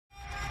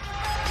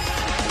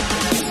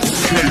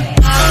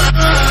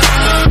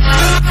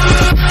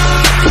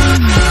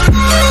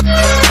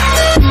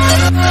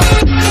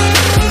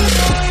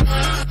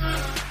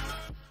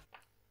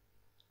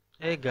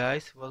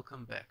Guys,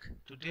 welcome back.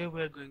 Today we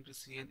are going to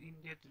see an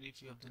in-depth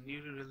review of the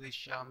newly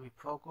released Xiaomi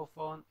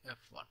Pocophone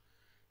F1.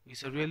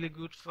 It's a really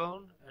good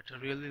phone at a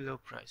really low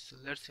price, so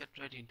let's get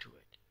right into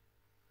it.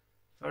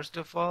 First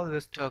of all,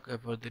 let's talk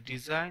about the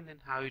design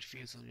and how it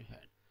feels on your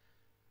hand.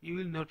 You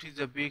will notice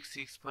the big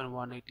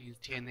 6.18-inch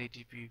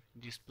 1080p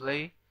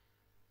display.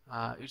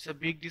 It's a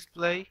big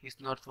display, it's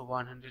not for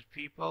 100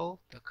 people.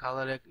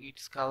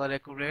 It's color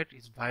accurate,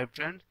 it's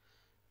vibrant,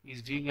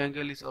 its viewing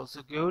angle is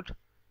also good.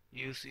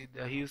 You see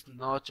the huge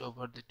notch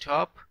over the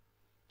top,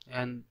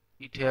 and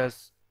it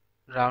has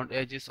round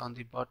edges on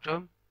the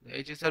bottom. The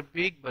edges are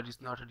big, but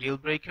it's not a deal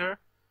breaker.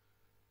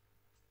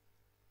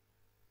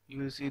 You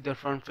will see the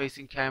front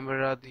facing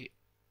camera, the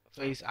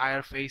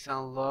IR face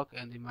unlock,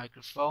 and the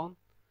microphone.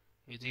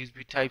 It's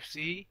USB Type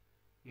C,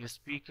 your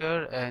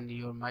speaker and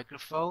your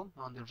microphone.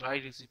 On the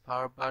right you see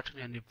power button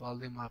and the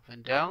volume up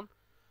and down.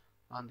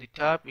 On the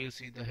top you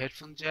see the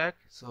headphone jack,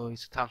 so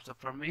it's thumbs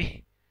up for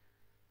me.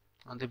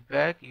 On the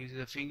back you see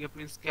the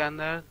fingerprint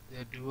scanner,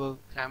 the dual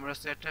camera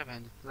setup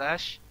and the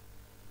flash.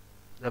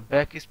 The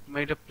back is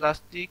made of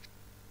plastic,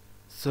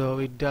 so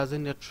it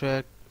doesn't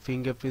attract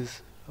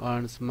fingerprints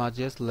on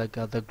smudges like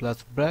other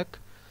glass back.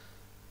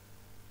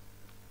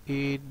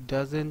 It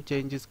doesn't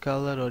change its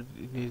color, or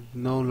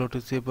no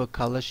noticeable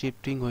color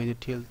shifting when you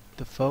tilt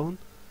the phone,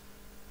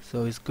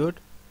 so it's good.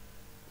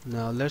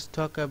 Now let's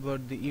talk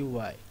about the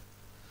UI.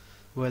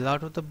 Well,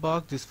 out of the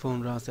box this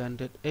phone runs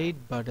Android 8,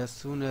 but as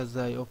soon as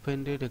I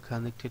opened it and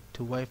connected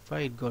to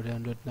Wi-Fi, it got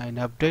Android 9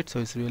 update, so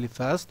it's really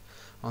fast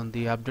on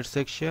the update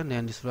section,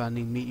 and it's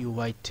running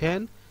MIUI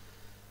 10.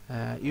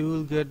 You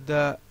will get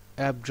the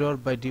app drawer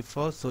by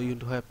default, so you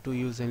don't have to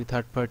use any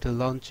third-party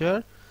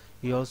launcher.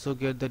 You also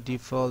get the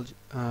default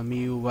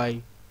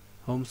MIUI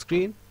home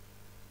screen.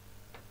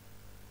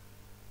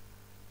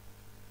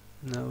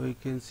 Now we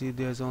can see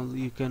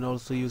you can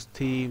also use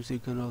themes, you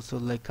can also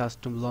like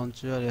custom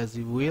launcher as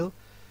you will,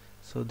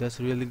 so that's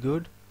really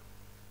good.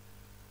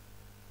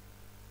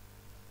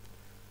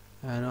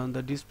 And on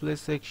the display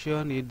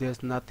section,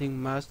 there's nothing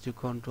much to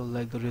control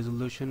like the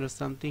resolution or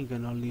something. You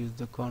can only use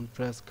the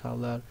contrast,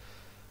 color,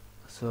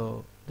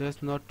 so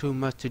there's not too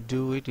much to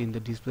do it in the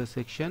display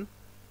section.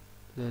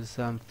 There's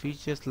some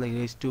features like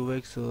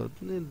H2X, so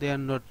they are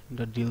not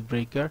the deal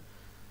breaker.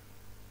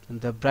 And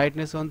the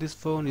brightness on this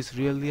phone is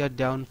really a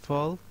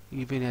downfall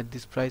even at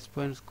this price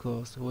point,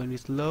 because when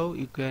it's low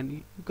you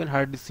can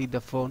hardly see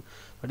the phone,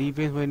 but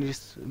even when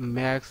it's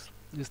max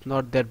it's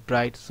not that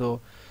bright,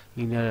 so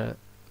in a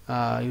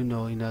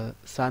in a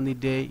sunny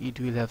day it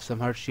will have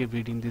some hardship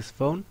reading this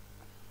phone,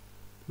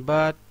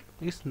 but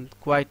it's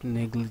quite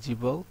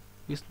negligible.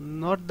 It's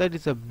not that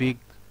it's a big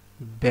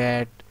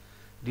bad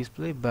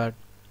display, but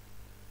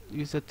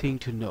it's a thing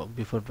to know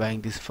before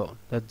buying this phone,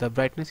 that the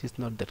brightness is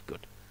not that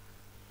good.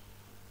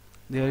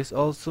 There is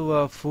also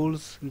a full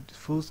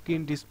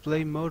screen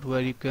display mode where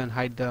you can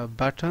hide the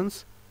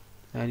buttons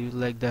and use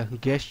like the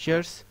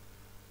gestures,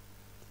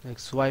 like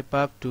swipe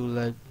up to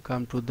like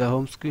come to the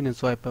home screen, and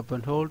swipe up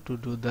and hold to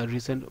do the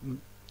recent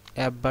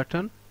app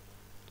button.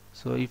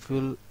 So if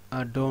you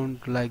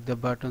don't like the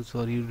buttons,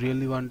 or you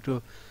really want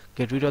to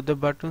get rid of the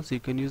buttons,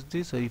 you can use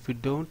this, or if you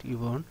don't, you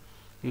won't.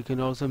 You can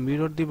also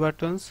mirror the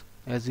buttons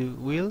as you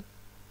will.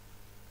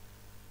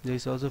 There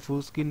is also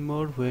full screen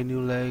mode when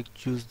you like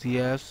choose the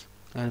apps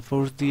and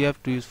force the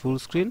app to use full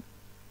screen.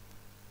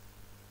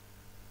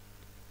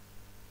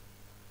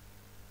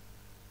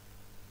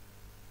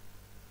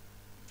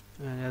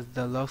 And as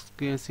the lock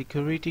screen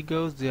security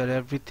goes, there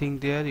everything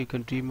there. You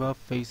can trim off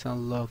face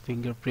unlock,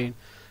 fingerprint,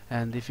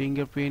 and the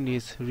fingerprint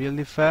is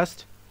really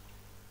fast.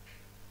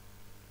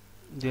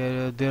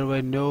 There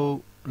were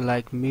no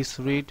like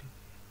misread,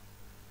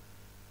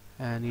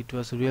 and it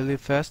was really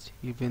fast.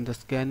 Even the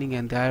scanning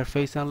and the IR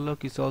face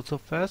unlock is also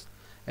fast.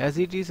 As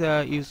it is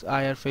use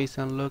IR face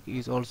unlock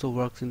is also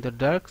works in the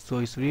dark, so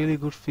it's really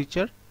good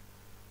feature.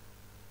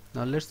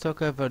 Now let's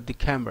talk about the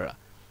camera.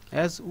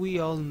 As we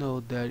all know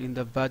that in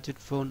the budget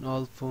phone,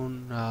 all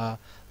phone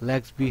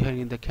lags behind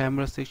in the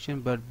camera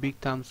section, but big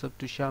thumbs up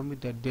to Xiaomi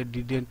that they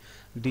didn't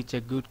ditch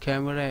a good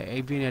camera.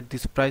 Even at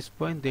this price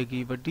point they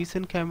give a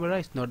decent camera.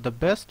 It's not the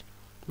best,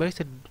 but it's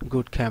a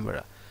good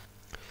camera.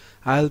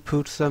 I'll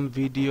put some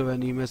video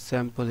and image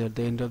sample at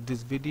the end of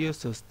this video,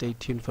 so stay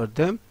tuned for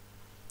them.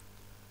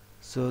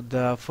 So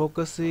the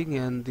focusing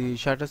and the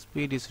shutter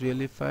speed is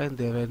really fine.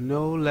 There were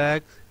no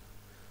lags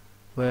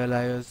while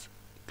I was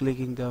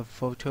clicking the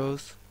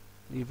photos.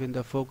 Even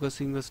the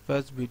focusing was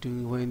fast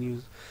between when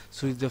you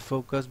switch the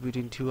focus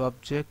between two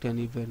objects, and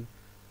even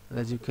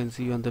as you can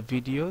see on the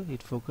video,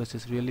 it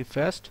focuses really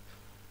fast.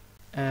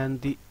 And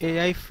the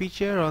AI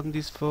feature on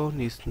this phone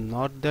is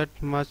not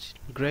that much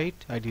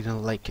great. I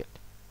didn't like it.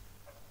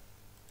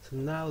 So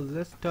now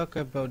let's talk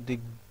about the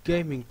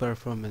gaming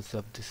performance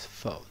of this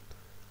phone.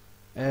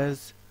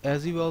 As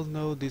you all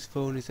know, this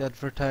phone is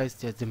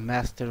advertised as the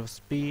master of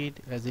speed,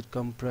 as it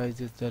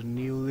comprises the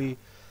newly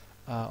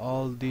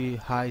all the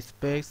high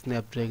specs,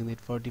 Snapdragon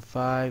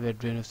 845,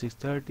 Adreno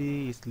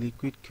 630, is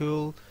liquid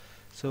cooled,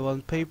 so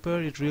on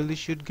paper it really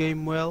should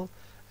game well,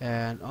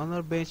 And on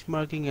our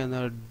benchmarking and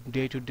our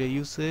day-to-day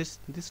usage,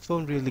 this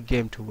phone really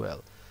gamed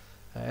well.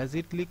 As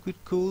it liquid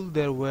cooled,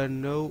 there were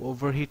no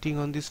overheating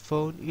on this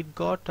phone. It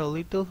got a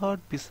little hot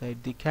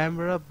beside the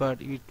camera,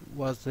 but it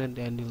wasn't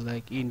any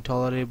like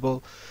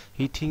intolerable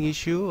heating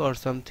issue or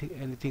something,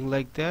 anything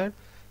like that.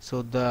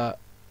 So the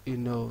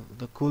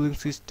cooling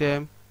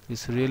system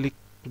is really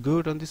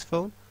good on this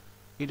phone.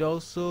 It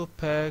also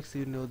packs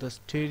the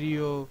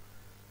stereo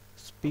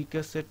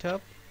speaker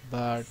setup,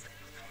 but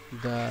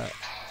the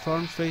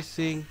front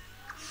facing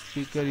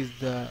speaker is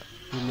the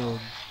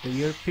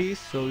earpiece,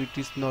 so it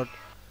is not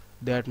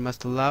that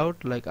much loud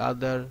like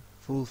other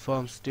full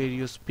form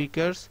stereo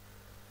speakers.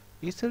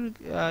 It's a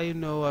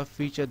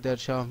feature that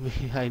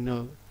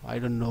Xiaomi I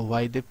don't know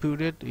why they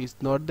put it. It's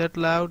not that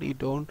loud. You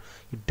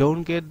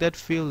don't get that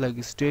feel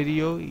like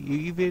stereo.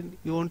 You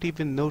won't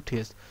even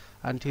notice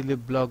until you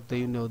block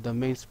the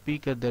main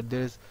speaker that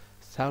there's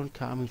sound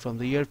coming from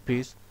the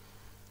earpiece.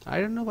 I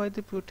don't know why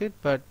they put it,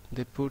 but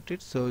they put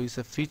it, so it's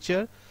a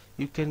feature.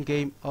 You can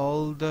game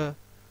all the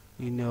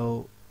you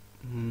know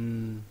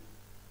mm,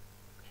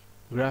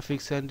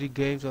 graphics centric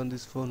games on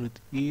this phone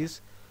with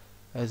ease.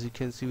 As you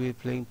can see, we're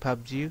playing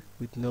PUBG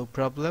with no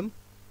problem.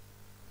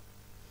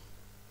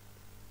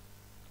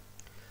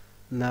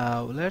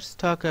 Now let's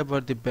talk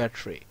about the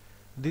battery.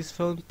 This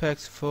phone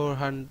packs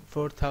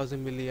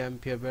 4000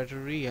 milliampere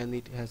battery and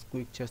it has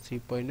quick charge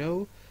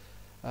 3.0.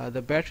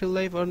 The battery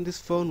life on this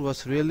phone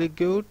was really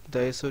good.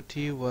 The SOT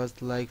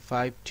was like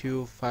 5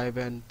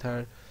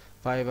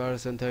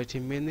 hours and 30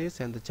 minutes,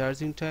 and the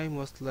charging time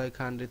was like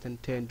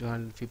 110 to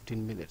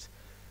 115 minutes.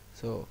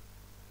 So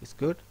it's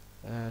good.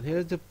 And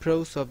here's the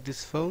pros of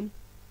this phone.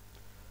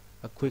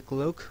 A quick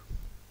look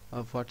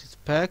of what it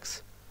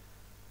packs.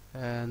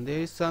 And there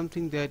is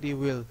something that you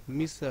will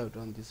miss out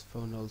on this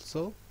phone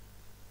also.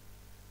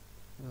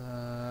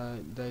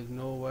 Like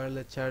no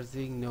wireless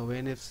charging, no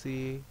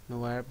NFC, no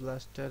wire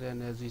blaster,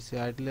 and as we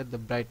said earlier, the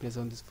brightness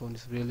on this phone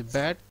is really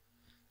bad.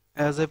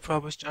 As I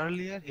promised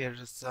earlier, here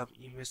are some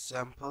image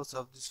samples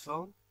of this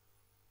phone.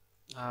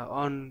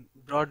 On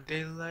broad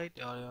daylight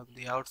or on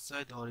the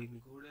outside or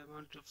in good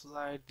amount of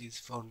light, this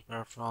phone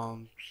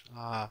performs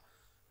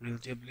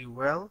relatively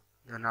well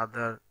than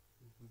other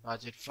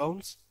budget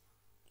phones.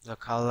 The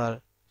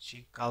color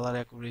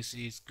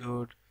accuracy is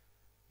good.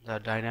 The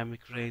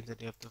dynamic range, the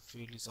depth of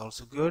field is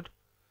also good.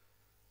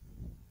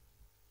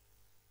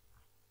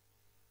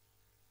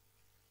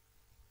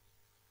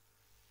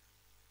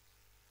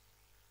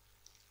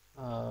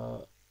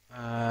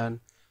 And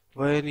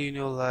when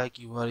like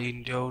you are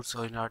indoors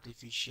or in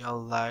artificial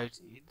light,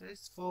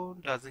 this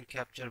phone doesn't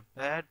capture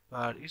bad,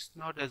 but it's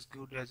not as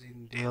good as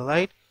in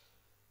daylight.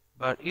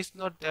 But it's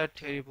not that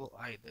terrible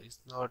either. It's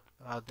not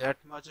that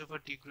much of a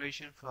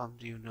degradation from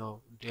the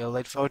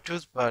daylight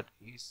photos, but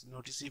it's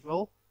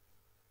noticeable.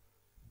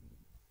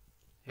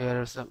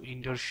 Here are some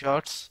indoor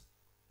shots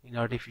in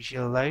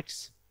artificial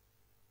lights.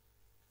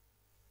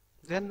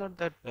 They're not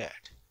that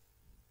bad.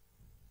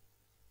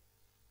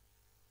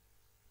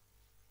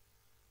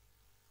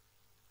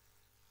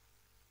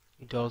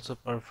 It also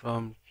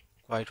performed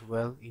quite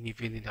well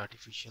even in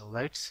artificial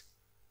lights.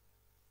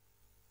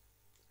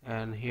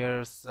 And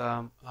here's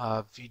some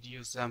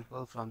video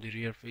sample from the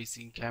rear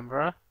facing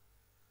camera.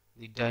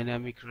 The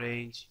dynamic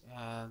range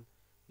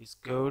is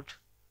good,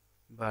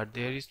 but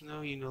there is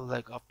no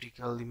like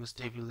optical image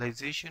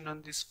stabilization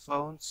on this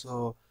phone,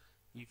 so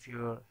if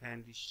your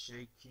hand is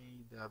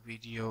shaky, the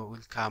video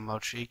will come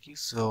out shaky.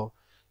 So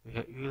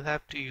you will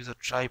have to use a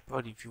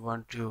tripod if you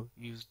want to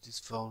use this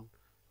phone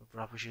for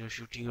professional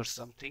shooting or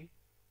something.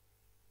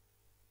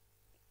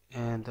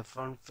 And the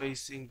front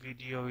facing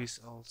video is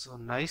also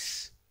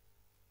nice.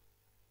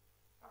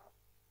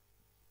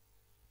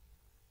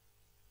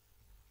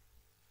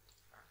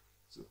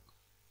 So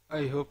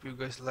I hope you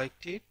guys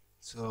liked it.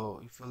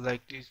 So if you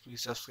liked it,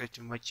 please subscribe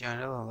to my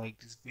channel and like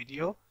this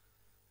video,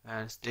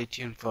 and stay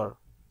tuned for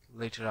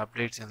later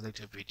updates and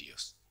later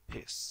videos.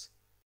 Peace.